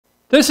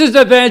This is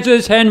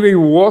Evangelist Henry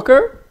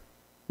Walker.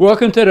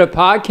 Welcome to the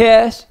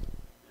podcast.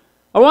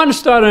 I want to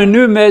start a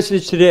new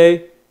message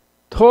today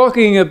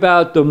talking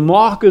about the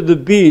mark of the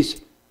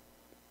beast.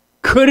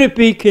 Could it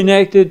be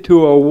connected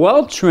to a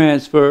wealth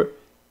transfer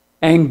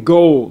and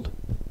gold?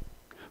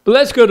 But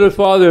let's go to the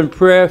Father in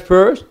prayer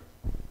first.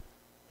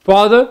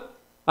 Father,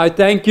 I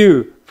thank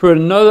you for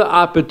another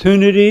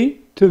opportunity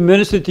to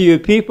minister to your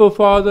people,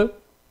 Father.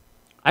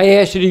 I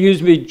ask you to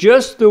use me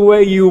just the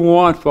way you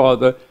want,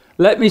 Father.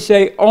 Let me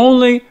say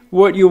only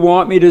what you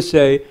want me to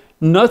say,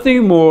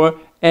 nothing more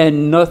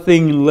and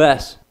nothing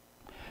less.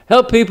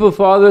 Help people,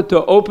 Father,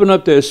 to open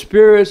up their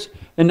spirits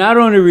and not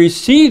only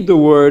receive the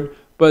word,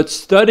 but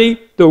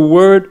study the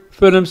word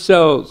for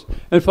themselves.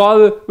 And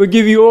Father, we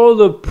give you all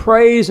the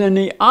praise and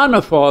the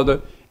honor,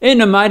 Father, in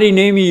the mighty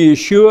name of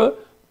Yeshua,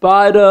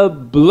 by the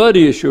blood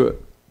of Yeshua.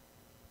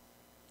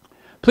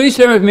 Please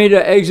turn with me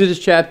to Exodus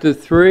chapter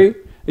 3.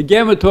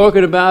 Again, we're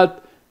talking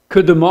about,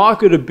 could the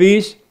mark of the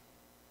beast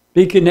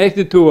be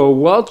connected to a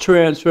wealth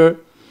transfer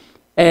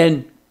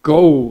and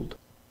gold?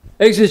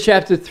 Exodus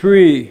chapter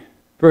 3,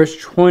 verse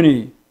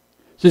 20.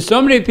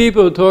 So many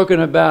people are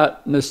talking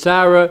about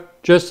NESARA,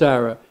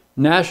 GESARA,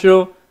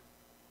 National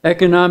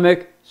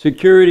Economic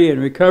Security and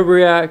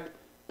Recovery Act,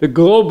 the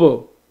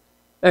Global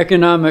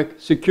Economic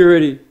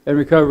Security and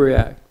Recovery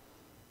Act.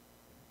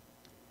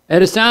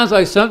 And it sounds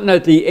like something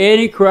that the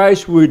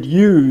Antichrist would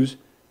use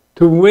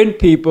to win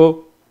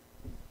people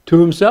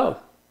to himself.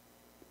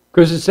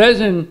 Because it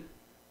says in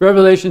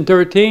Revelation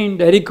 13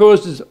 that he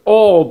causes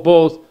all,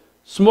 both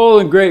small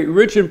and great,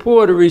 rich and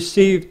poor, to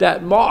receive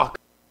that mark.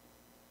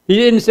 He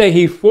didn't say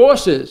he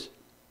forces,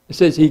 it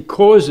says he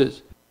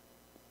causes.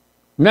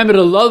 Remember,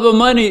 the love of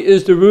money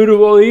is the root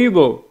of all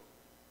evil.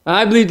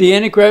 I believe the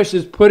Antichrist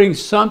is putting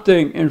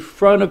something in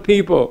front of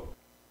people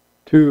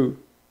to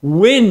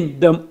win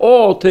them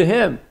all to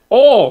him.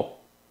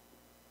 All.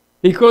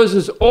 He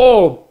causes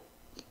all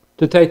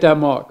to take that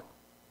mark.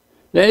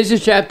 Now, this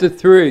is chapter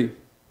 3.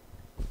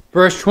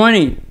 Verse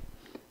 20,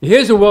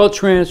 here's a wealth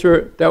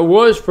transfer that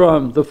was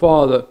from the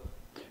Father.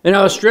 And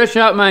I will stretch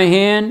out my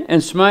hand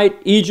and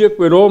smite Egypt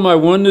with all my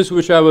wonders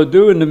which I will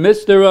do in the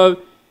midst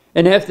thereof.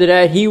 And after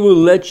that he will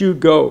let you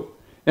go.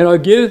 And I'll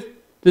give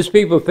this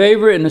people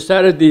favor in the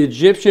sight of the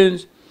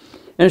Egyptians.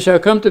 And it shall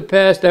come to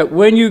pass that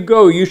when you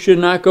go, you should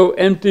not go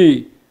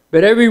empty.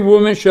 But every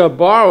woman shall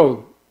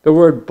borrow. The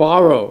word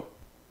borrow.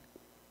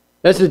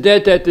 That's the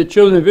debt that the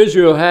children of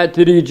Israel had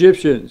to the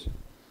Egyptians.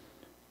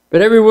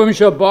 But every woman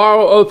shall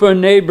borrow of her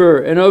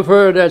neighbor, and of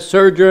her that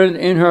sojourn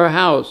in her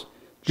house,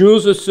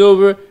 jewels of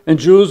silver, and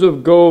jewels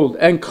of gold,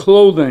 and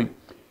clothing.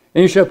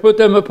 And you shall put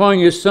them upon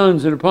your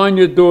sons, and upon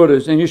your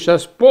daughters, and you shall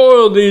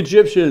spoil the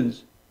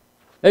Egyptians.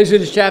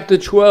 Exodus chapter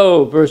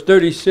 12, verse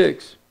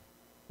 36.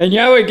 And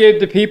Yahweh gave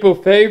the people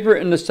favor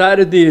in the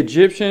sight of the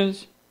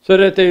Egyptians, so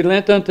that they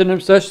lent unto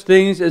them such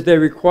things as they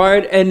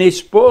required, and they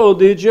spoiled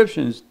the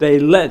Egyptians. They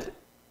lent.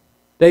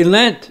 They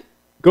lent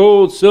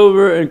gold,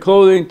 silver, and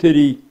clothing to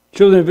the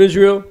children of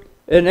Israel.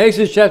 In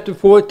Exodus chapter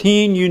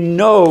 14, you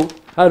know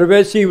how the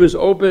Red Sea was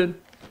opened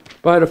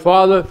by the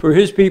Father for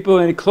his people,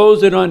 and he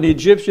closed it on the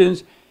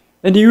Egyptians.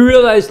 And you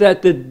realize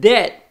that the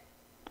debt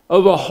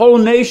of a whole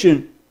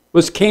nation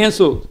was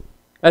canceled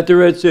at the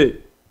Red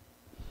Sea.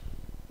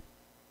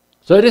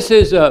 So this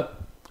is a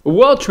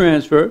wealth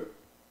transfer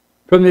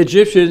from the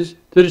Egyptians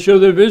to the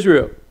children of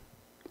Israel.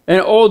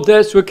 And all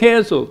debts were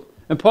canceled.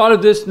 And part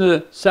of this,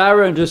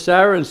 NESARA and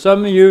GESARA, and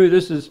some of you,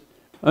 this is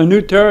a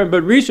new term,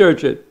 but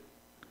research it.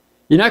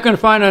 You're not going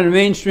to find it on the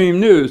mainstream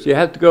news. You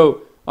have to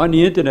go on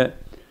the internet.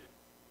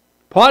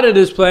 Part of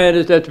this plan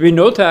is that there be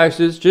no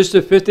taxes, just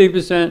a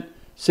 15%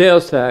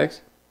 sales tax.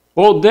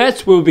 All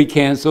debts will be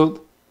canceled.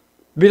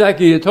 It'd be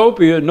like a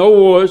utopia, no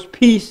wars,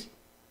 peace.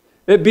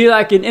 It'd be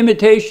like an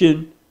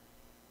imitation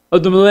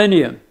of the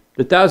millennium,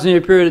 the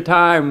 1,000-year period of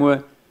time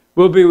where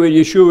we'll be with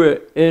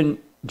Yeshua in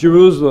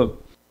Jerusalem,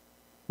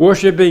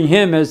 worshiping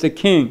him as the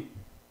king.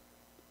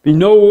 Be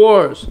no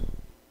wars.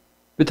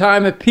 The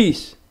time of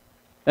peace.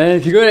 And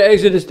if you go to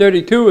Exodus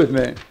 32 with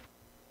me,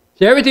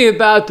 see, everything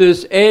about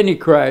this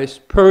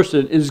Antichrist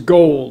person is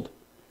gold.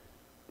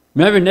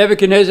 Remember,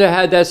 Nebuchadnezzar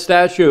had that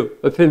statue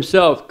of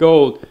himself,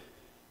 gold.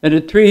 And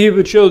the three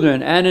Hebrew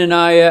children,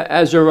 Ananiah,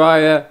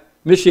 Azariah,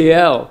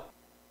 Mishael,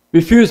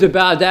 refused to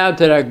bow down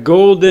to that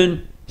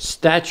golden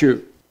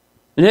statue.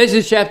 In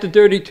Exodus chapter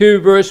 32,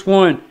 verse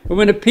 1, and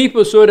when the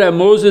people saw that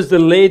Moses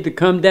delayed to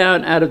come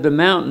down out of the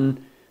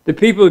mountain, the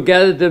people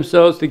gathered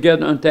themselves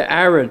together unto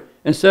Aaron,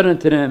 and said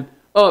unto them,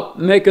 Up,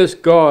 make us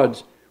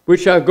gods,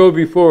 which shall go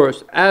before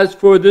us. As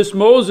for this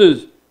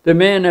Moses, the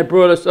man that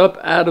brought us up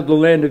out of the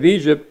land of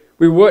Egypt,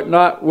 we wot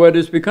not what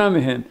is become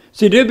of him.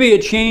 See, there'll be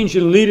a change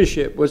in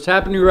leadership. What's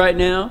happening right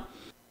now,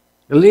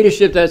 the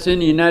leadership that's in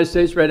the United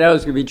States right now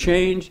is going to be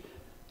changed.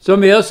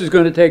 Somebody else is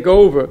going to take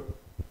over.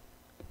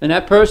 And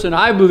that person,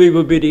 I believe,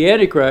 will be the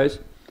Antichrist.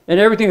 And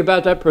everything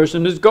about that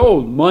person is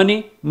gold.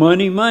 Money,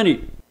 money,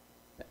 money.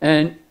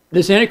 And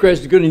this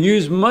Antichrist is going to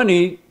use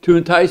money to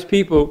entice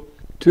people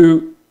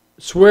to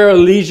swear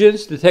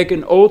allegiance, to take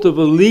an oath of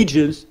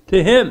allegiance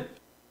to him.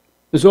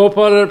 It's all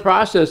part of the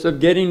process of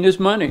getting this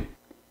money.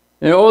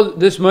 And all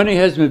this money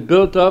has been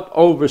built up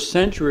over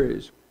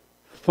centuries.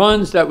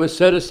 Funds that were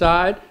set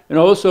aside, and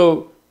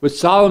also with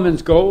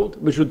Solomon's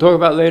gold, which we'll talk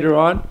about later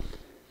on.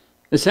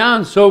 It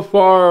sounds so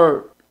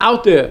far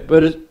out there,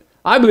 but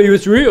I believe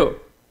it's real.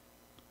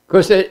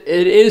 Because it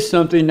is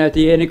something that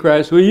the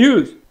Antichrist will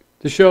use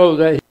to show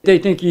that they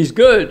think he's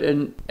good,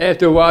 and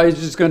after a while he's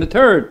just going to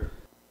turn.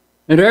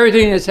 And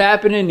everything that's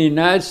happening in the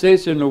United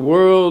States and the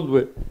world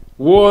with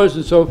wars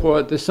and so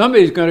forth, that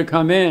somebody's going to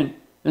come in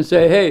and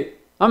say, hey,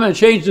 I'm going to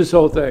change this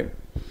whole thing.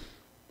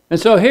 And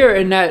so here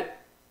in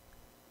that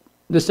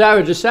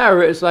NESARA,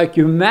 GESARA, it's like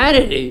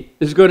humanity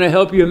is going to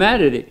help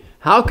humanity.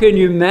 How can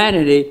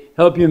humanity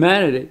help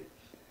humanity?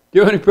 The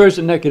only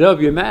person that can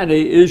help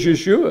humanity is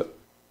Yeshua.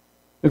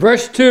 In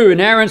verse 2,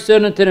 and Aaron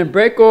said unto them,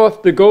 break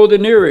off the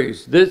golden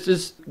earrings. This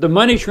is the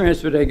money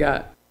transfer they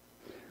got,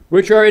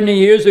 which are in the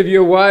ears of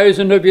your wives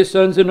and of your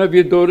sons and of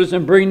your daughters,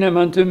 and bring them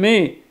unto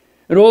me.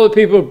 And all the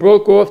people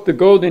broke off the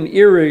golden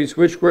earrings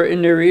which were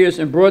in their ears,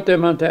 and brought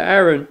them unto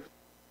Aaron.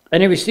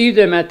 And he received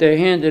them at their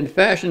hand, and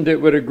fashioned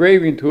it with a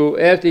graving tool,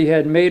 after he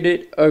had made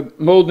it a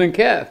molten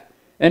calf.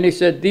 And he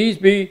said, these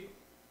be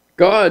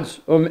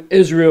gods, O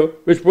Israel,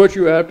 which brought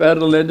you up out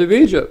of the land of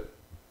Egypt.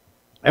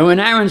 And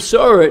when Aaron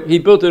saw it, he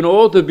built an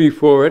altar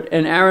before it,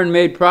 and Aaron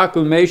made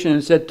proclamation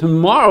and said,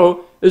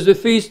 tomorrow is the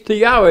feast to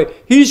Yahweh.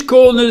 He's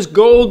calling this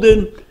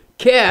golden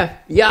calf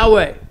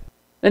Yahweh.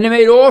 And they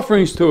made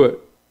offerings to it.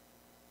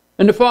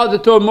 And the Father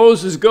told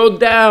Moses, go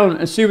down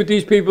and see what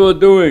these people are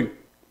doing.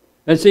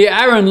 And see,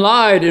 Aaron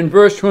lied in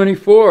verse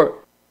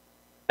 24.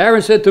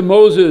 Aaron said to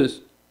Moses,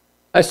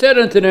 I said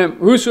unto them,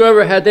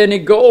 whosoever had any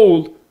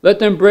gold, let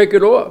them break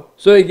it off.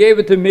 So he gave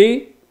it to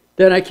me.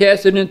 Then I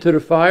cast it into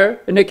the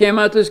fire, and they came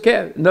out this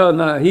calf.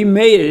 No, he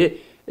made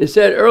it. It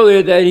said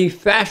earlier that he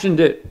fashioned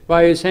it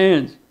by his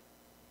hands.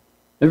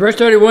 In verse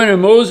 31,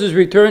 and Moses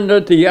returned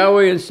unto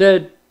Yahweh and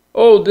said,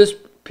 oh, this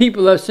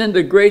people have sinned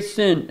a great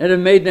sin, and have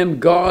made them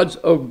gods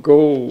of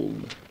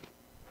gold.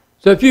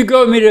 So if you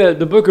go with me to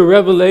the book of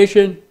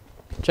Revelation,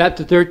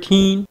 chapter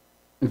 13,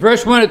 in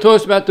verse 1, it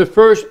talks about the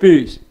first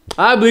beast.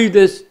 I believe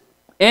this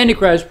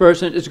Antichrist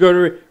person is going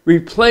to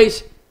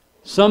replace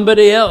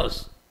somebody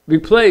else.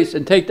 Replace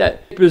and take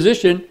that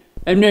position,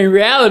 and in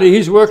reality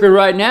he's working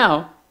right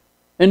now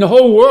and the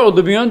whole world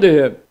to be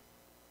under him,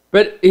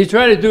 but he's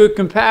trying to do a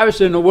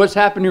comparison of what's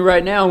happening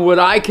right now and what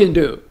I can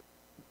do.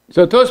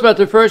 So it talks about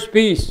the first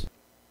beast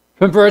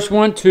from verse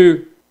 1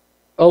 to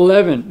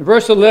 11.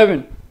 Verse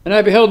 11, and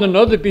I beheld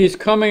another beast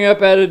coming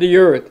up out of the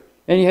earth,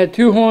 and he had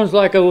two horns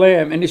like a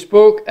lamb, and he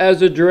spoke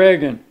as a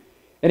dragon,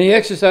 and he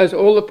exercised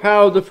all the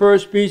power of the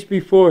first beast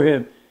before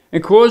him,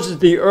 and causes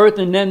the earth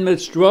and them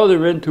that dwell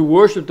therein to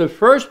worship the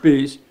first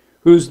beast,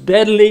 whose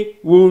deadly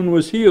wound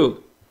was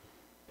healed.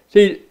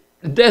 See,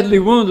 the deadly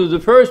wound of the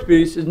first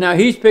beast is now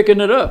he's picking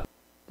it up.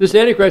 This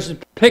Antichrist is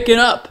picking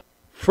up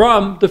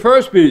from the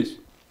first beast.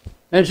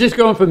 And it's just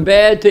going from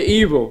bad to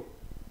evil,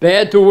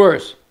 bad to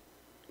worse.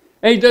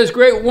 And he does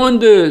great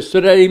wonders so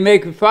that he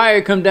make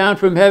fire come down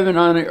from heaven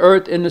on the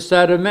earth in the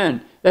sight of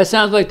men. That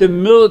sounds like the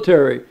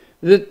military.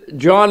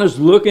 John is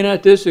looking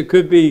at this. It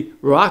could be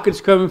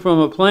rockets coming from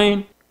a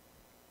plane.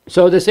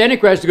 So this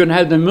Antichrist is going to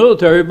have the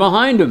military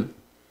behind him.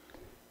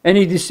 And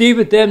he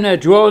deceiveth them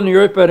that dwell on the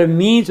earth by the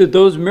means of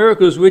those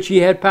miracles which he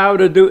had power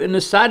to do in the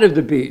sight of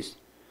the beast,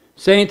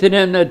 saying to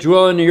them that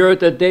dwell on the earth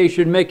that they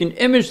should make an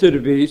image to the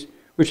beast,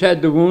 which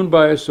had the wound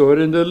by a sword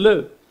and did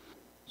live.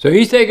 So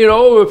he's taking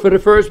over for the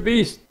first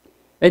beast.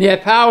 And he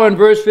had power in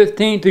verse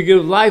 15 to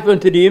give life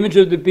unto the image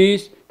of the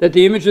beast, that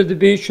the image of the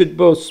beast should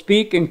both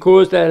speak and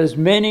cause that as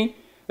many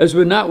as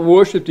would not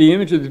worship the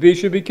image of the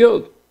beast should be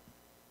killed.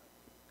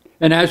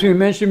 And as we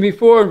mentioned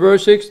before in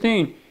verse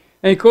 16,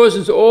 and he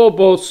causes all,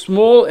 both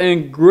small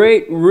and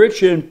great,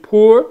 rich and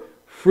poor,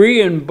 free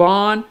and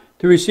bond,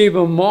 to receive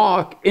a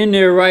mark in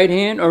their right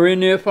hand or in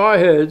their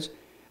foreheads,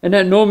 and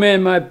that no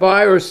man might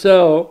buy or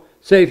sell,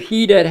 save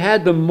he that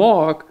had the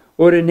mark,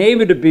 or the name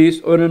of the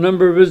beast, or the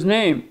number of his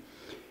name.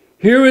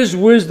 Here is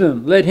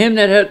wisdom. Let him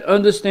that hath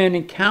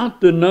understanding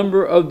count the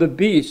number of the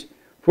beast,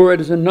 for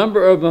it is the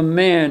number of a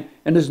man,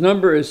 and his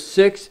number is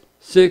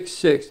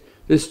 666.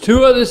 There's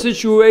two other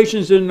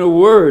situations in the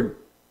Word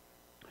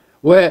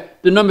where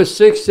the number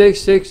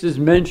 666 is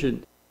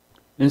mentioned.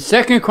 In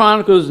 2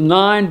 Chronicles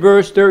 9,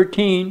 verse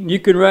 13, you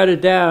can write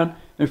it down,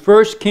 and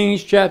 1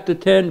 Kings chapter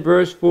 10,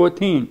 verse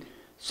 14.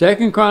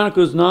 2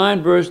 Chronicles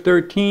 9, verse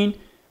 13,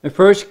 and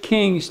 1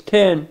 Kings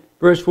 10,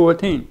 verse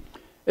 14.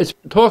 It's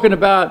talking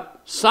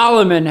about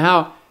Solomon,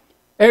 how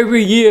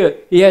every year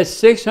he has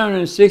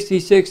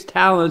 666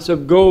 talents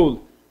of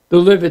gold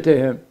delivered to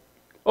him.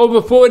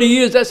 Over 40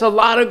 years, that's a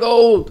lot of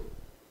gold.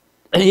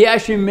 And he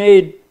actually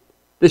made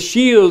the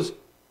shields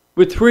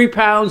with 3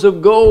 pounds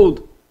of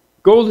gold.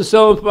 Gold is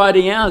sold by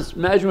the ounce.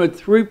 Imagine with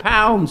 3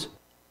 pounds.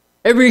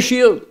 Every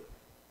shield.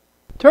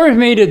 Turn with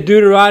me to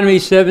Deuteronomy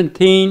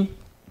 17.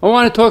 I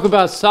want to talk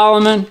about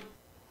Solomon.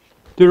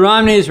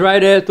 Deuteronomy is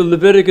right after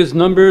Leviticus,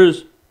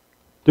 Numbers.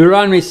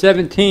 Deuteronomy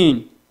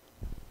 17.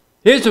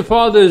 Here's the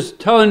fathers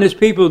telling his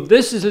people,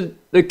 this is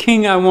the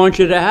king I want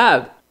you to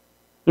have.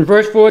 In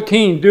verse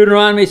 14,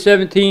 Deuteronomy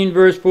 17,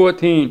 verse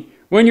 14.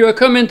 When you are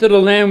come into the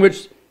land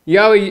which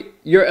Yahweh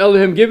your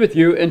Elohim giveth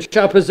you, and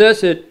shall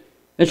possess it,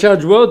 and shall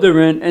dwell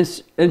therein,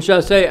 and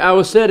shall say, I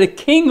will set a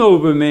king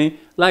over me,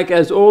 like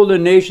as all the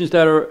nations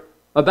that are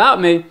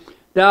about me,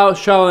 thou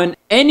shalt in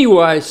any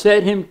wise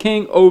set him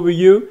king over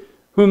you,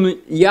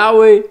 whom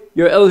Yahweh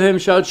your Elohim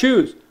shall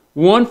choose.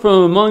 One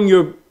from among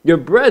your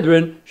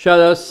brethren shalt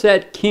thou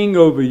set king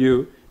over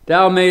you.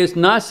 Thou mayest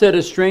not set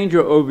a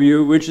stranger over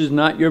you, which is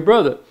not your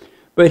brother.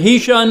 But he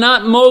shall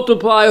not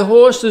multiply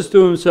horses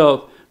to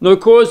himself, nor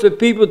cause the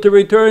people to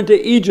return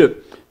to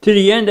Egypt, to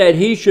the end that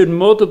he should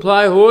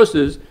multiply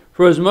horses.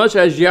 For as much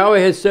as Yahweh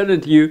has said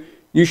unto you,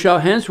 you shall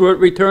henceforth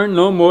return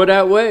no more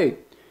that way.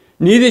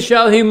 Neither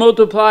shall he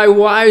multiply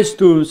wives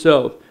to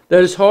himself,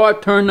 that his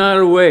heart turn not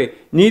away.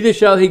 Neither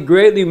shall he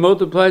greatly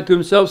multiply to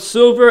himself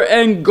silver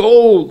and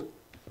gold.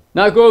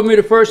 Now go with me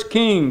to 1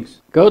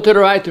 Kings. Go to the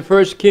right to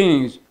 1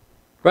 Kings.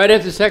 Right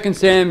after 2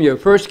 Samuel,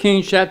 1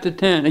 Kings chapter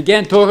 10.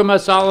 Again, talking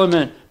about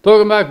Solomon,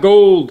 talking about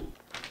gold.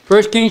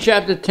 1 Kings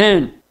chapter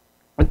 10.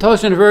 It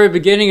talks in the very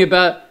beginning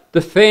about the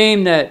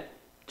fame that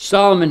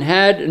Solomon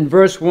had in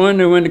verse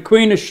 1. And when the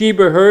queen of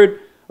Sheba heard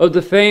of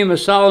the fame of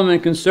Solomon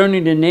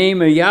concerning the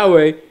name of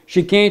Yahweh,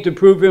 she came to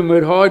prove him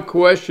with hard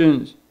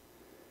questions.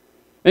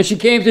 And she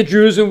came to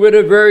Jerusalem with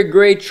a very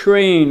great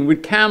train,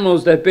 with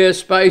camels that bear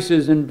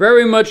spices, and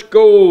very much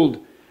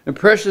gold and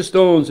precious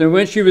stones. And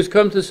when she was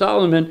come to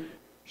Solomon,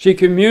 she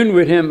communed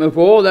with him of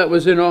all that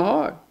was in her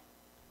heart.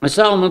 And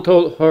Solomon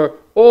told her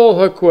all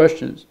her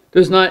questions.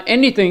 There's not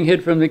anything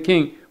hid from the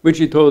king, which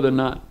he told her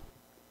not.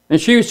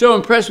 And she was so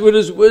impressed with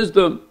his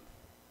wisdom.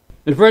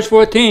 In verse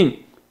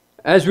 14,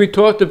 as we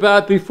talked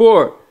about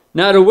before,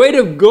 now the weight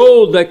of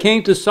gold that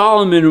came to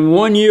Solomon in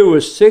 1 year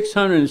was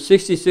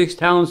 666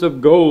 talents of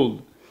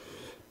gold.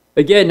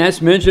 Again,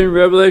 that's mentioned in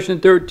Revelation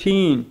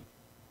 13.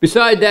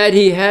 Beside that,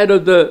 he had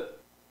of the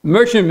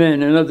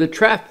merchantmen and of the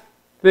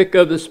traffic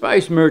of the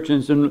spice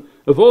merchants and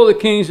of all the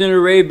kings in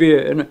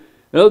Arabia and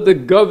of the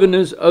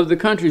governors of the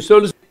country.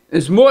 So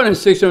there's more than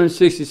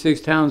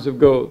 666 talents of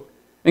gold.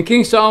 And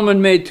King Solomon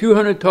made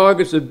 200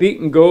 targets of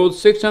beaten gold.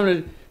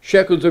 600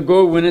 shekels of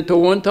gold went into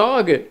one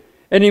target.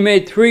 And he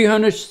made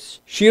 300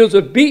 shields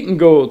of beaten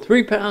gold.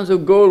 3 pounds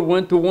of gold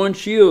went to one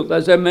shield,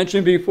 as I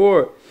mentioned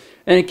before.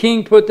 And the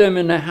king put them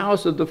in the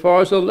house of the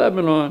forest of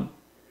Lebanon.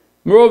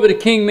 Moreover, the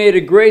king made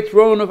a great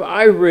throne of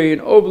ivory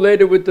and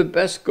overlaid it with the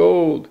best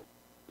gold.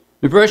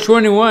 In verse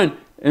 21,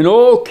 and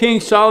all King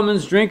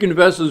Solomon's drinking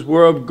vessels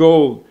were of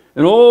gold,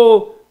 and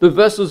all the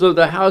vessels of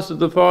the house of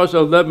the forest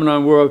of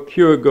Lebanon were of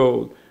pure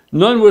gold.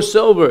 None was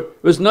silver.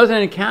 It was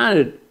nothing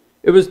accounted.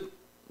 It was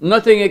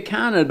nothing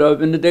accounted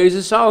of in the days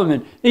of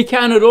Solomon. He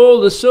counted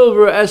all the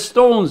silver as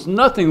stones,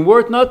 nothing,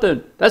 worth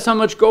nothing. That's how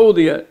much gold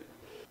he had.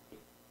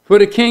 For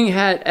the king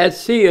had at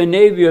sea a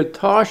navy of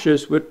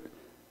Tarshish with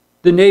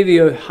the navy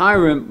of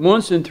Hiram.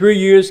 Once in 3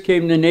 years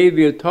came the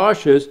navy of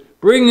Tarshish,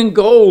 bringing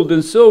gold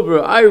and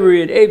silver,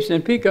 ivory and apes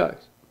and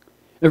peacocks.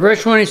 In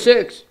verse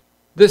 26,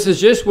 this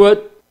is just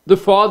what the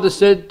father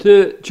said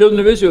to children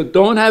of Israel.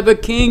 Don't have a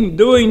king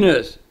doing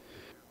this.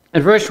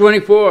 In verse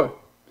 24,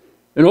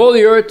 and all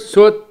the earth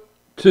sought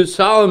to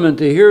Solomon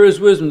to hear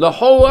his wisdom. The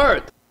whole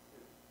earth,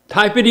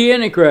 type of the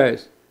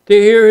Antichrist, to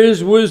hear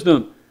his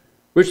wisdom,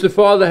 which the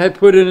father had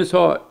put in his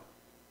heart.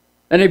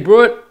 And they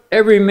brought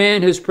every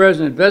man his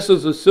present,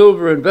 vessels of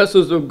silver and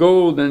vessels of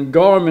gold and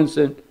garments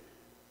and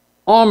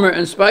armor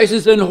and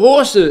spices and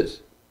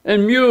horses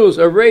and mules,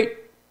 a rate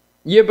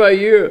year by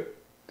year.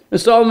 And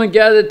Solomon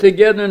gathered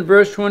together in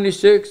verse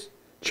 26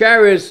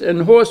 chariots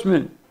and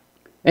horsemen.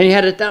 And he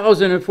had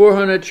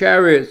 1,400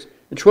 chariots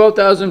and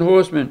 12,000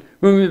 horsemen,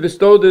 whom he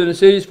bestowed in the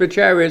cities for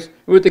chariots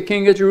with the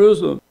king of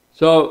Jerusalem.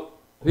 So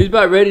he's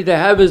about ready to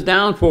have his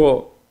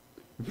downfall.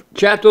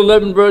 Chapter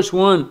 11, verse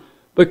 1.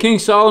 But King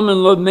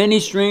Solomon loved many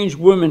strange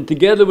women,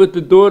 together with the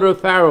daughter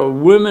of Pharaoh,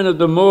 women of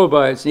the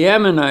Moabites, the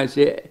Ammonites,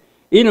 the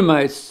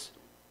Edomites,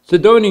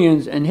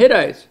 Sidonians, and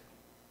Hittites,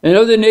 and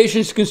other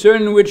nations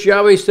concerning which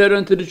Yahweh said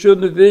unto the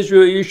children of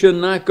Israel, you shall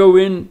not go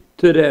in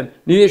to them,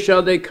 neither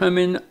shall they come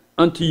in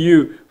unto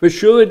you, for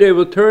surely they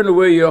will turn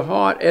away your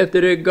heart after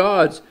their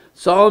gods.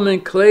 Solomon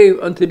clave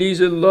unto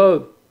these in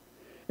love.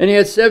 And he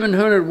had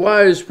 700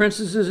 wives,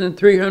 princesses, and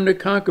 300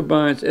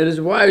 concubines, and his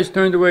wives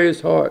turned away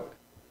his heart.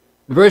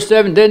 Verse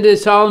 7, then did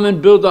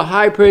Solomon build a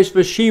high place for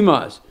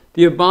Shemos,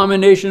 the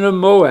abomination of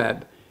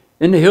Moab,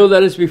 in the hill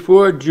that is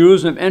before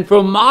Jerusalem, and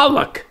for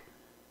Moloch.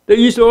 They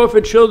used to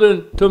offer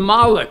children to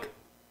Moloch.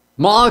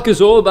 Moloch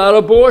is all about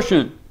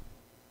abortion,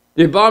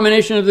 the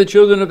abomination of the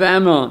children of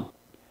Ammon.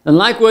 And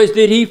likewise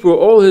did he for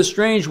all his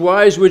strange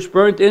wives which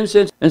burnt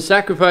incense and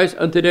sacrificed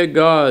unto their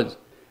gods.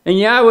 And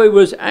Yahweh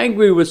was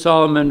angry with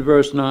Solomon,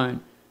 verse 9,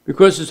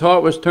 because his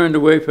heart was turned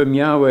away from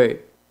Yahweh,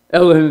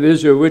 Elohim of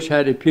Israel, which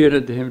had appeared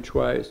unto him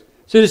twice.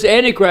 So this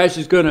Antichrist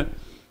is going to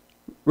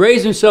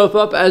raise himself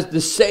up as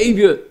the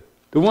Savior,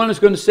 the one that's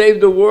going to save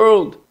the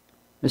world.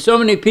 And so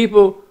many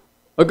people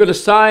are going to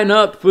sign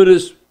up for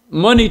this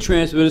money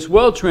transfer, this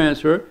wealth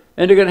transfer,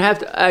 and they're going to have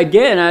to,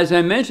 again, as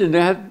I mentioned,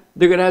 they're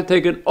going to have to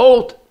take an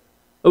oath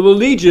of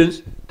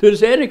allegiance to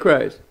this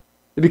Antichrist.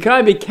 It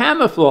becomes a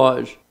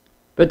camouflage.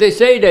 But they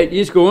say that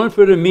you just go in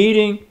for the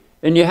meeting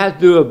and you have to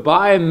do a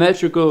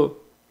biometrical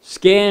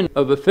scan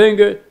of a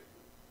finger.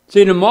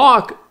 See, the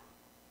mark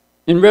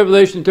in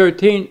Revelation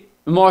 13,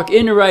 the mark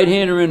in the right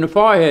hand or in the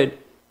forehead,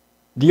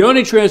 the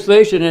only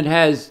translation that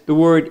has the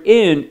word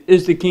in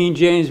is the King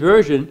James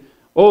Version.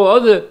 All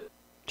other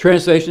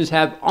translations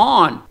have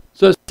on.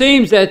 So it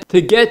seems that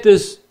to get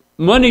this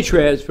money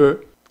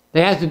transfer,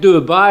 they have to do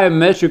a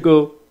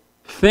biometrical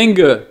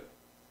finger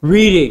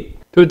reading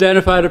to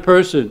identify the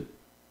person.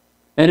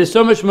 And it's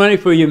so much money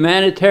for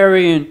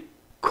humanitarian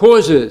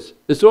causes.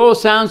 This all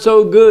sounds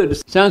so good.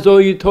 It sounds all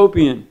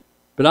utopian.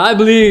 But I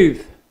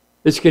believe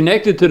it's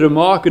connected to the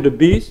mark of the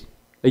beast.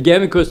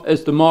 Again, because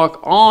it's the mark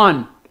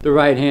on the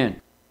right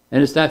hand.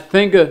 And it's that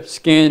finger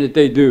scan that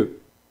they do.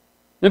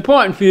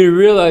 Important for you to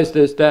realize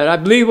this, that I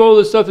believe all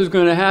this stuff is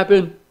going to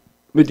happen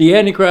with the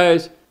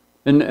Antichrist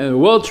and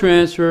wealth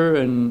transfer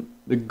and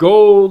the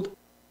gold.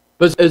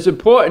 But it's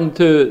important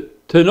to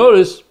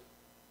notice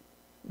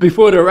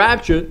before the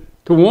rapture,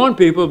 to warn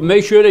people,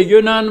 make sure that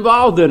you're not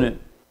involved in it.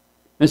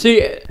 And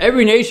see,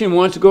 every nation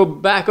wants to go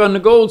back on the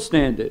gold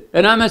standard.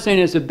 And I'm not saying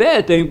it's a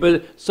bad thing,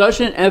 but such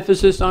an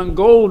emphasis on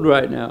gold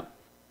right now.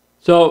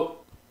 So,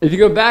 if you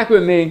go back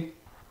with me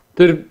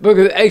to the book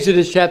of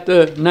Exodus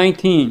chapter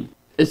 19,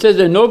 it says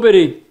that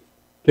nobody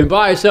can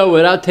buy or sell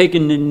without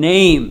taking the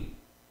name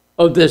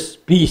of this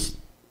beast.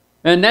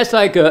 And that's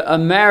like a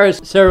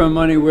marriage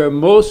ceremony where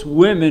most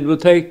women will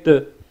take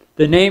the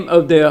name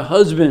of their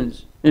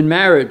husbands in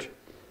marriage.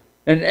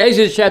 In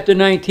Exodus chapter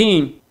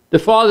 19, the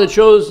Father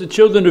chose the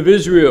children of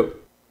Israel.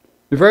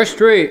 In verse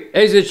 3,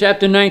 Exodus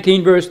chapter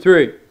 19, verse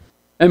 3.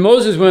 And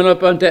Moses went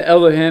up unto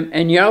Elohim,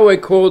 and Yahweh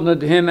called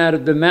unto him out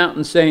of the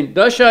mountain, saying,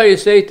 Thus shall you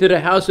say to the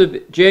house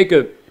of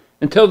Jacob,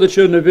 and tell the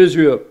children of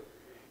Israel,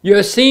 You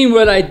have seen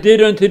what I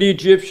did unto the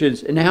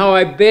Egyptians, and how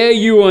I bare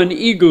you on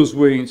eagle's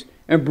wings,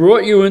 and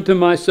brought you into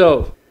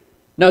myself.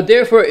 Now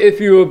therefore, if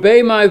you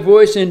obey my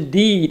voice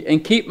indeed,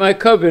 and keep my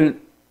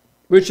covenant,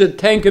 which are the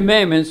 10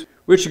 Commandments,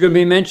 which are going to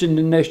be mentioned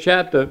in the next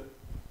chapter,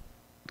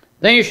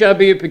 then you shall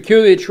be a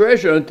peculiar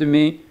treasure unto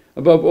me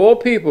above all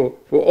people,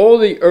 for all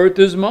the earth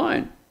is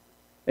mine.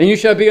 And you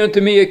shall be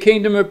unto me a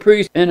kingdom of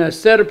priests and a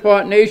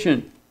set-apart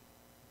nation.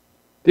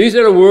 These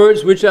are the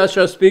words which I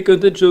shall speak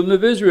unto the children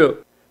of Israel.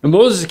 And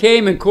Moses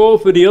came and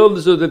called for the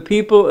elders of the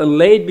people, and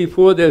laid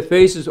before their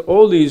faces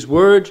all these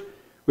words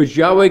which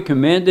Yahweh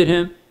commanded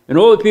him. And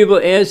all the people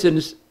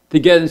answered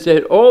together and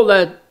said, All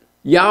that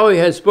Yahweh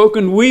has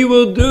spoken we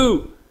will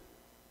do.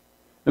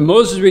 And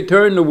Moses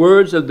returned the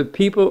words of the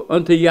people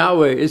unto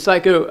Yahweh. It's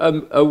like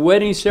a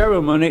wedding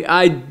ceremony.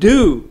 I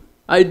do.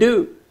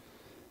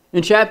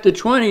 In chapter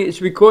 20,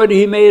 it's recorded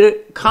he made a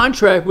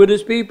contract with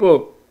his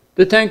people,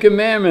 the 10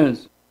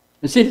 Commandments.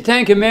 And see, the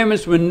 10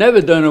 Commandments were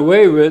never done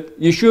away with.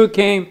 Yeshua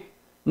came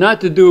not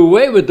to do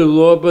away with the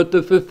law, but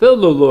to fulfill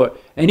the law.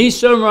 And he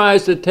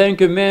summarized the 10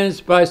 Commandments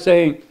by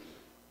saying,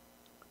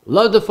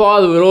 love the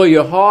Father with all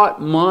your heart,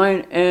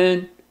 mind,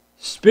 and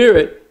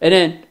spirit, and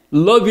then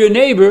love your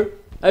neighbor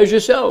as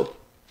yourself.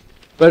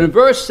 But in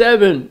verse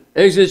 7,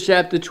 Exodus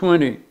chapter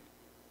 20,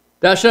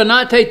 Thou shalt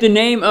not take the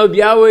name of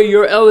Yahweh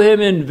your Elohim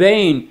in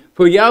vain,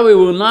 for Yahweh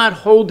will not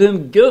hold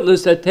him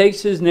guiltless that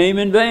takes his name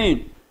in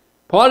vain.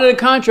 Part of the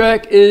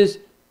contract is,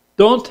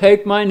 don't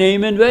take my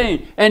name in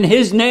vain. And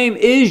his name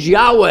is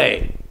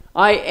Yahweh.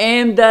 I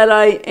am that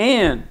I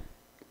am.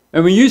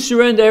 And when you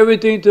surrender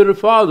everything to the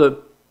Father,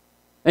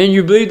 and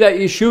you believe that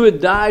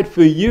Yeshua died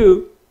for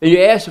you, and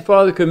you ask the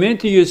Father to come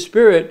into your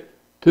spirit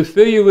to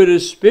fill you with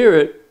his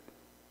spirit,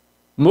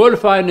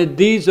 mortifying the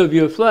deeds of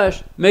your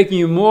flesh, making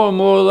you more and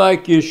more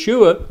like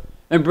Yeshua,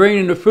 and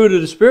bringing the fruit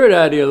of the Spirit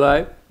out of your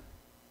life,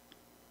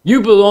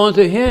 you belong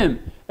to him.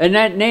 And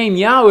that name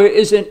Yahweh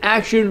is an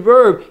action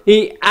verb.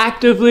 He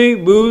actively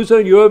moves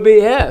on your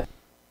behalf.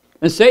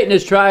 And Satan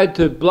has tried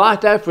to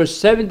block that for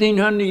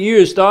 1,700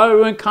 years, started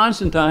when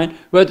Constantine,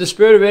 who had the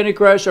spirit of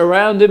Antichrist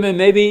around him and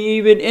maybe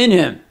even in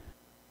him.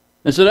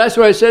 And so that's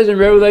why it says in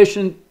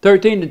Revelation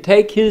 13 to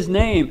take his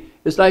name.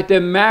 It's like they're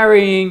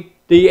marrying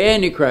the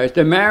Antichrist.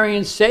 They're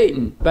marrying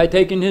Satan by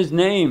taking his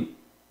name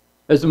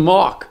as a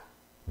mark.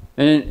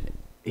 And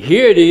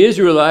here the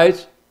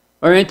Israelites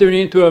are entering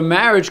into a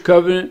marriage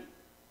covenant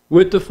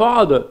with the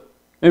Father.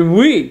 And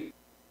we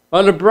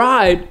are the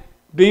bride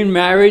being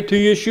married to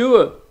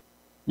Yeshua.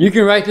 You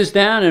can write this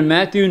down in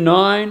Matthew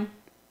 9,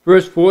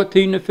 verse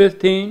 14 to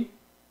 15.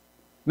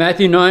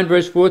 Matthew 9,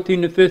 verse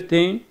 14 to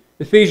 15.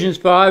 Ephesians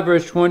 5,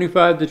 verse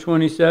 25 to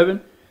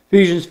 27.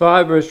 Ephesians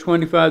 5, verse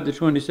 25 to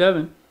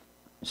 27.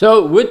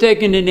 So we're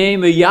taking the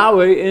name of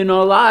Yahweh in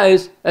our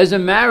lives as a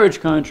marriage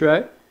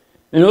contract.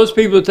 And those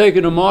people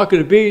taking the mark of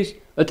the beast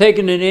are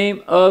taking the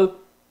name of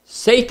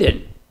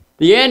Satan,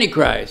 the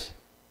Antichrist,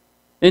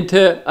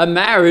 into a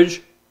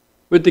marriage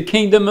with the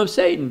kingdom of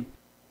Satan.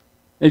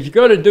 If you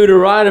go to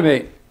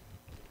Deuteronomy,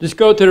 just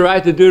go to the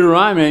right to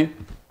Deuteronomy,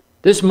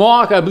 this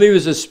mark, I believe,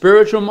 is a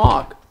spiritual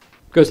mark.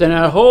 Because in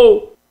that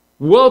whole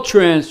wealth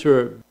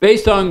transfer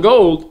based on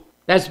gold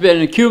that's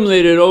been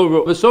accumulated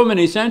over so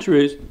many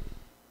centuries,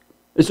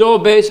 It's all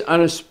based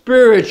on a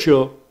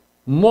spiritual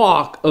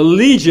mark,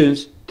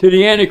 allegiance to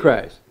the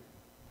Antichrist.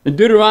 In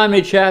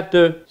Deuteronomy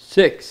chapter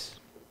 6,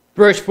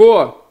 verse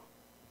 4,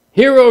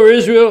 Hear, O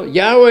Israel,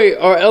 Yahweh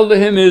our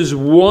Elohim is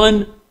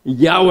one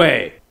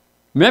Yahweh.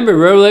 Remember,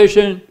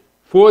 Revelation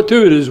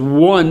 4:2, there's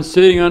one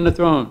sitting on the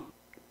throne.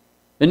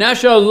 And thou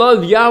shalt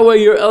love Yahweh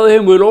your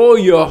Elohim with all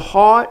your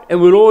heart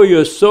and with all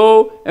your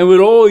soul and with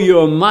all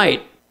your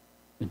might.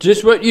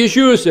 Just what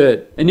Yeshua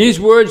said. And these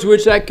words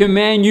which I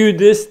command you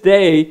this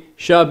day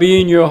shall be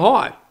in your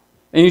heart.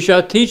 And you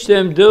shall teach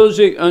them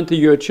diligently unto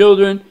your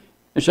children,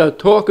 and shall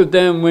talk of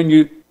them when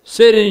you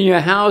sit in your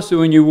house, and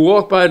when you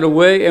walk by the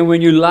way, and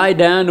when you lie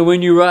down, and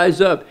when you rise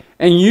up.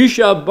 And you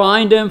shall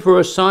bind them for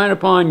a sign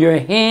upon your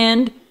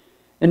hand,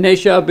 and they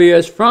shall be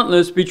as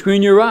frontlets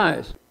between your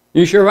eyes.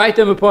 You shall write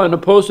them upon the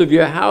posts of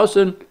your house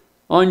and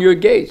on your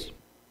gates.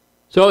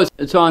 So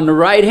it's on the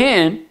right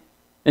hand,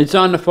 and it's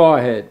on the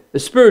forehead, a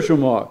spiritual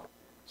mark.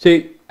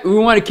 See, we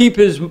want to keep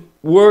his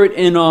word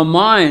in our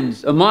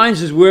minds. Our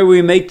minds is where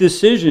we make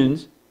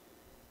decisions,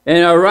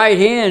 and our right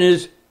hand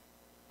is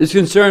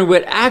concerned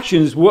with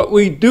actions, what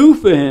we do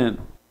for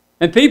him.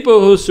 And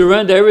people who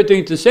surrender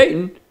everything to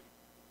Satan,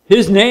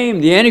 his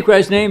name, the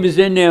Antichrist name, is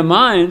in their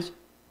minds,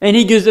 and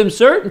he gives them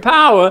certain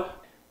power,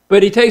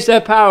 but he takes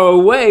that power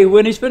away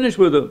when he's finished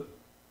with them.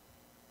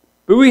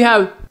 But we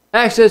have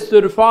access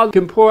to the Father,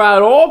 can pour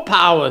out all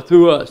power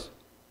through us.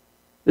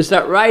 It's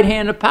that right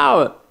hand of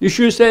power.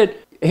 Yeshua said,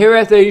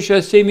 hereafter you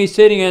shall see me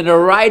sitting at the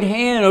right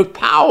hand of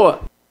power.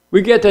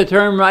 We get that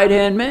term right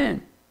hand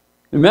man.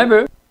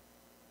 Remember,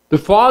 the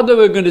Father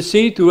we're going to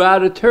see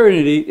throughout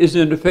eternity is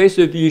in the face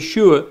of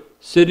Yeshua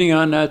sitting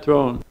on that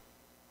throne.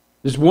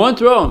 There's one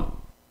throne,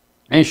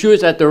 and Yeshua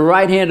is at the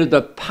right hand of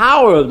the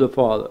power of the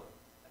Father.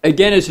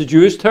 Again, it's a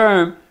Jewish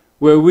term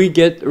where we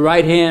get the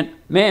right hand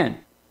man.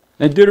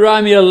 And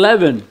Deuteronomy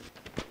 11,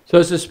 so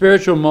it's a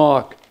spiritual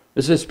mark.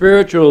 It's a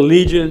spiritual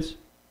allegiance,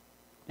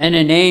 and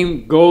the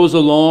name goes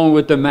along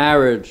with the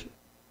marriage.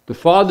 The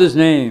Father's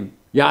name,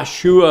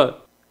 Yeshua,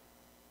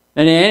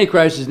 and the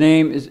Antichrist's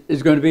name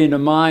is going to be in the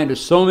mind of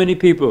so many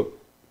people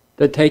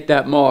that take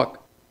that mark.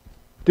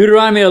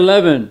 Deuteronomy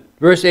 11,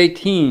 verse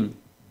 18.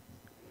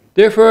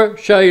 Therefore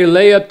shall you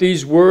lay up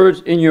these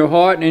words in your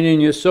heart and in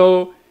your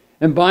soul,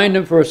 and bind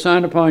them for a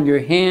sign upon your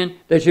hand,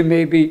 that you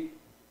may be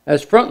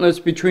as frontlets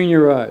between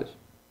your eyes.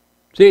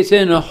 See, it's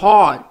in the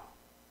heart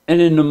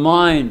and in the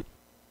mind,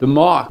 the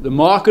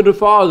mark of the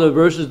Father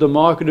versus the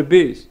mark of the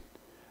beast.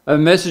 I have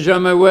a message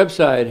on my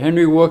website,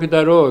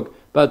 henrywalker.org,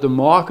 about the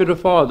mark of the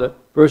Father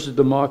versus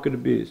the mark of the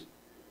beast.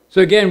 So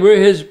again, we're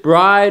his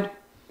bride.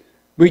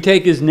 We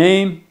take his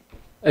name.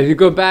 If you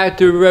go back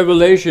to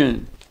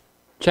Revelation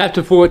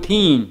chapter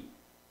 14,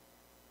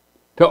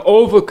 to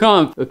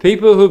overcome the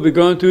people who've been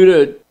going through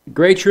the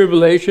Great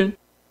Tribulation,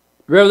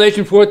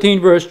 Revelation 14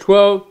 verse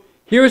 12,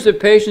 here is the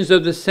patience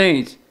of the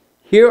saints.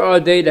 Here are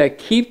they that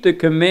keep the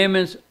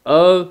commandments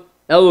of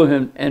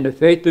Elohim and the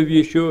faith of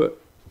Yeshua.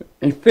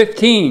 And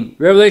 15,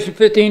 Revelation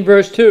 15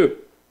 verse 2,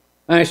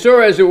 and I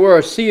saw as it were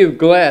a sea of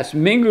glass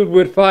mingled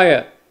with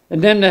fire,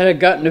 and them that had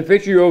gotten the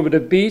victory over the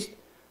beast,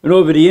 and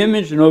over the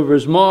image, and over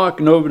his mark,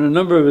 and over the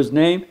number of his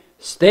name,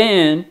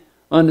 stand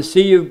on the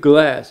sea of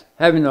glass,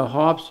 having the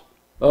harps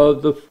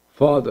of the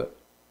Father.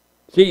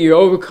 See, you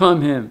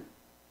overcome him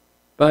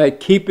by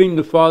keeping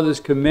the Father's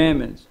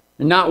commandments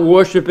and not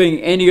worshiping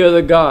any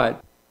other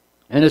God.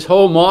 And this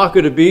whole mark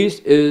of the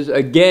beast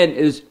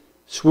is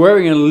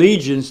swearing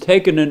allegiance,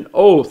 taking an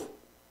oath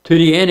to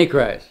the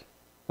Antichrist.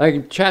 Like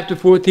in chapter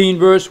 14,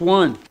 verse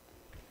 1.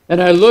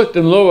 And I looked,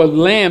 and lo, a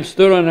Lamb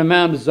stood on the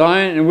Mount of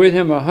Zion, and with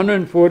him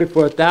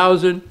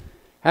 144,000,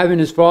 having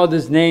his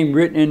Father's name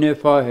written in their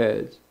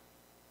foreheads.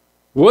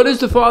 What is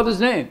the Father's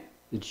name?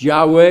 It's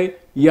Yahweh,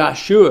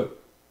 Yeshua.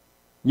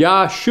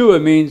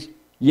 Yeshua means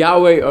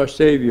Yahweh our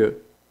Savior.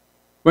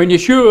 When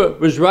Yeshua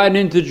was riding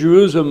into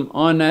Jerusalem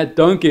on that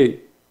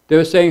donkey, they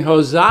were saying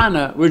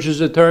Hosanna, which is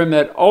a term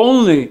that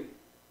only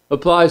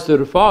applies to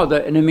the Father,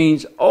 and it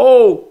means,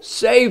 oh,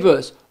 save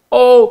us,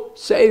 oh,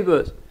 save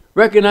us.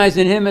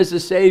 Recognizing him as the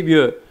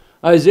Savior.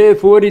 Isaiah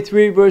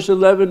 43 verse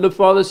 11, the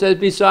Father says,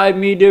 beside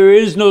me there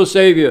is no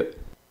Savior.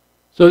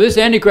 So this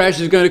Antichrist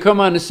is going to come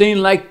on the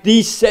scene like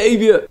the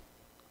Savior.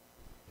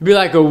 He'll be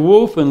like a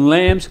wolf in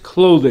lamb's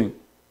clothing.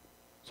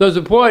 So it's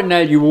important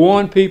that you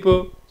warn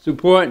people. It's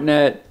important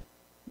that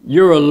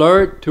you're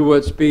alert to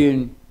what's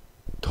being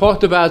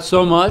talked about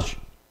so much.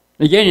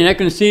 Again, you're not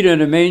going to see it in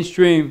the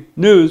mainstream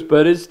news,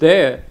 but it's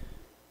there.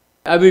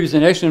 I believe it's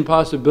an excellent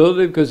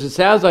possibility because it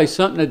sounds like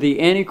something that the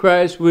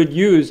Antichrist would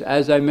use,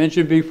 as I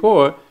mentioned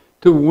before,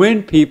 to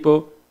win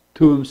people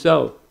to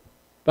himself.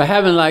 By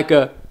having like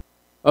a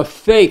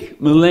fake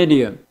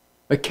millennium,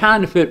 a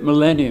counterfeit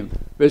millennium.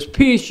 There's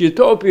peace,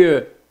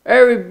 utopia,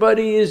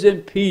 everybody is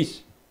in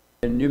peace.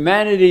 And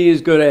humanity is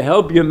going to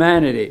help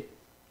humanity.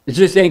 It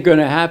just ain't going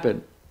to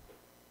happen.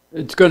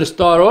 It's going to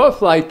start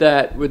off like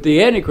that with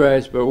the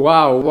Antichrist, but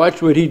wow,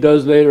 watch what he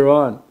does later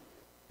on.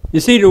 You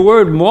see, the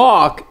word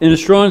mark in the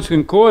Strong's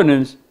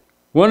Concordance,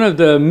 one of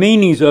the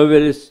meanings of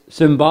it is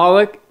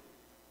symbolic,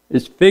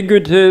 it's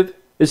figurative,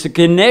 It's a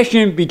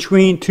connection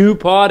between two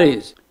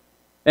parties.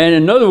 And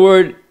another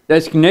word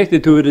that's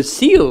connected to it is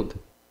sealed.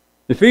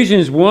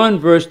 Ephesians 1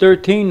 verse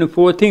 13 to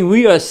 14,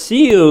 we are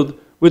sealed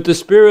with the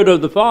Spirit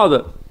of the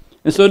Father.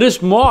 And so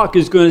this mark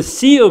is going to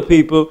seal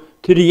people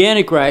to the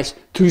Antichrist,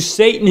 to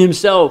Satan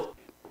himself.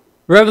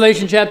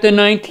 Revelation chapter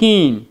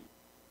 19,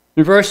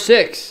 in verse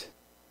 6.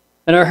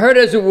 And I heard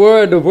as it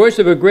were the voice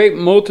of a great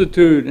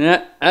multitude,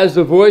 and as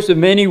the voice of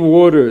many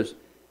waters,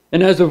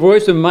 and as the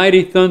voice of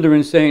mighty thunder,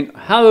 and saying,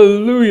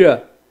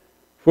 Hallelujah!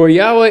 For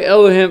Yahweh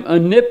Elohim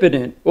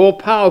omnipotent,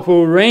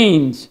 all-powerful,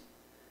 reigns.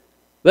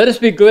 Let us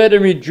be glad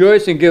and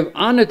rejoice and give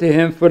honor to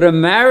him, for the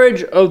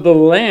marriage of the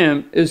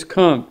Lamb is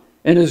come,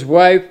 and his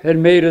wife had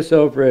made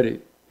herself ready.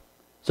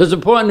 So it's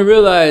important to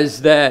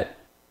realize that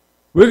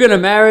we're going to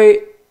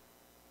marry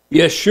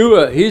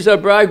Yeshua. He's our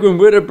bridegroom,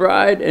 we're the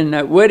bride, and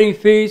that wedding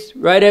feast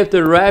right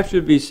after the rapture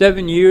will be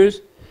 7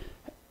 years.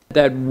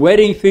 That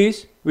wedding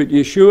feast with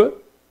Yeshua.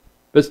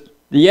 But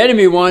the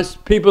enemy wants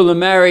people to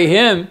marry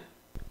him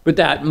with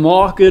that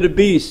mark of the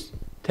beast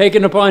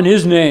taken upon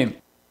his name.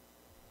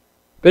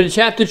 But in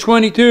chapter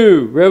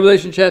 22,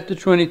 Revelation chapter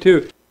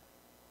 22,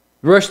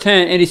 verse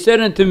 10, and he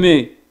said unto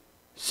me,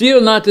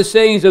 seal not the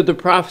sayings of the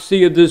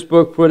prophecy of this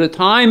book, for the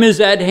time is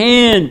at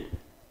hand.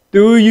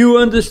 Do you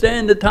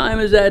understand the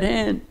time is at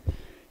hand?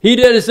 He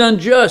that is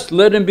unjust,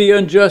 let him be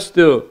unjust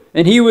still.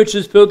 And he which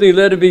is filthy,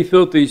 let him be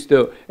filthy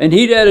still. And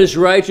he that is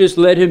righteous,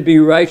 let him be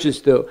righteous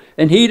still.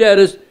 And he that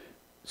is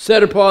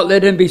set apart,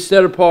 let him be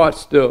set apart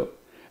still.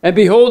 And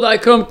behold, I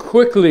come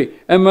quickly,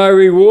 and my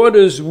reward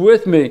is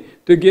with me,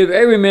 to give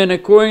every man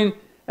according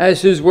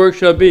as his work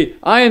shall be.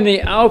 I am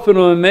the Alpha and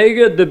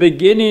Omega, the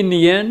beginning and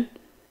the end.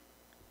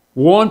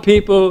 Warn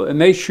people and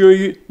make sure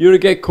you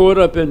don't get caught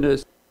up in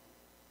this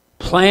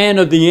plan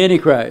of the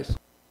Antichrist.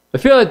 I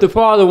feel like the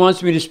Father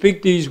wants me to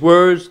speak these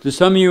words to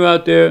some of you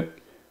out there.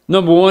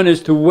 Number one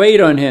is to wait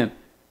on him.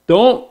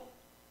 Don't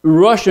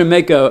rush and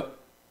make a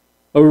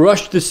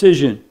rush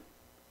decision.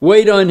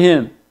 Wait on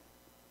him.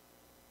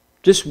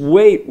 Just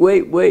wait,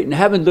 and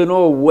haven't done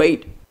all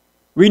wait.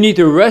 We need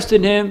to rest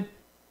in him.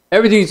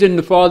 Everything's in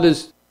the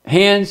Father's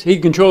hands. He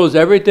controls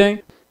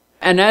everything.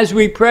 And as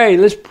we pray,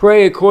 let's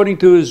pray according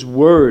to his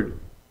word.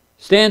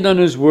 Stand on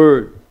his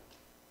word.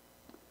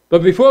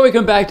 But before we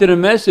come back to the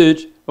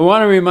message, I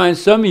want to remind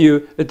some of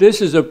you that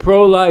this is a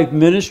pro-life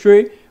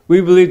ministry.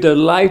 We believe that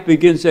life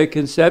begins at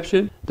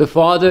conception. The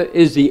Father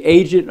is the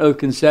agent of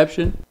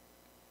conception.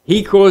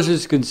 He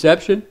causes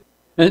conception.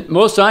 And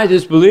most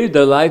scientists believe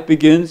that life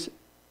begins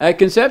at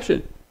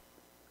conception.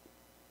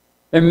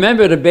 And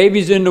remember, the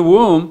baby's in the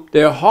womb,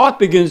 their heart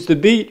begins to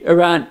beat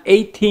around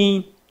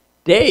 18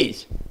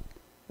 days.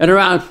 And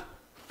around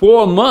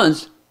 4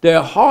 months,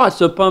 their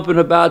hearts are pumping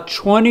about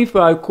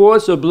 25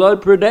 quarts of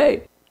blood per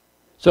day.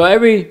 So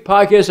every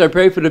podcast I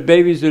pray for the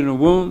babies in the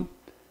womb.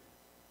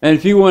 And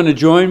if you want to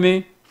join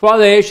me,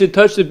 Father, I ask you to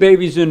touch the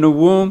babies in the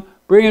womb,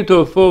 bring them to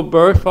a full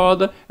birth,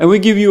 Father. And we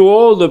give you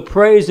all the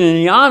praise and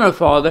the honor,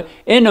 Father,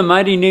 in the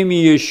mighty name of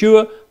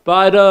Yeshua,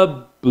 by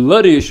the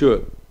blood of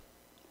Yeshua.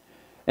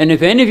 And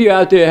if any of you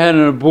out there had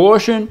an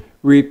abortion,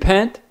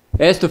 repent,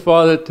 ask the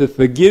Father to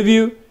forgive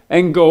you,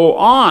 and go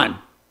on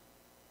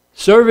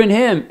serving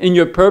him in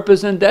your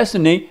purpose and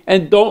destiny,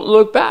 and don't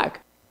look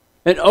back.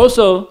 And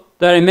also,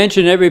 that I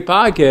mention every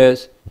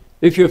podcast,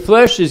 if your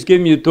flesh is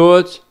giving you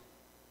thoughts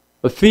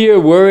of fear,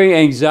 worry,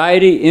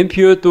 anxiety,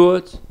 impure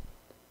thoughts,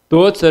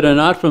 thoughts that are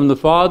not from the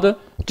Father,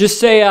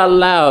 just say out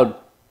loud,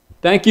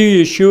 thank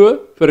you,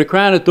 Yeshua, for the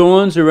crown of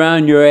thorns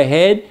around your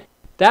head.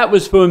 That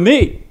was for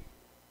me.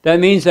 That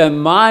means that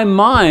my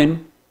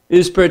mind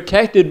is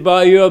protected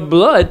by your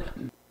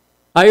blood.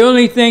 I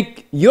only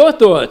think your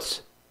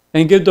thoughts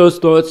and give those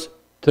thoughts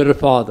to the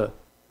Father.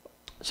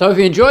 So if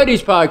you enjoy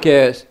these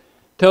podcasts,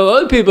 tell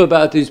other people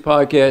about these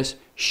podcasts,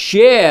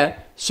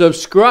 share,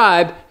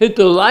 subscribe, hit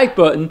the like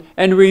button,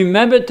 and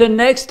remember to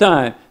next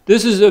time.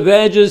 This is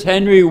Evangelist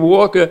Henry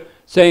Walker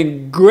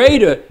saying,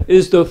 greater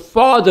is the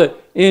Father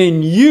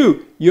in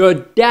you, your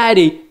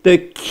daddy, the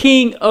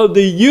King of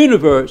the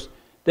universe,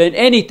 than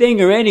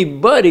anything or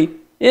anybody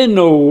in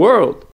the world.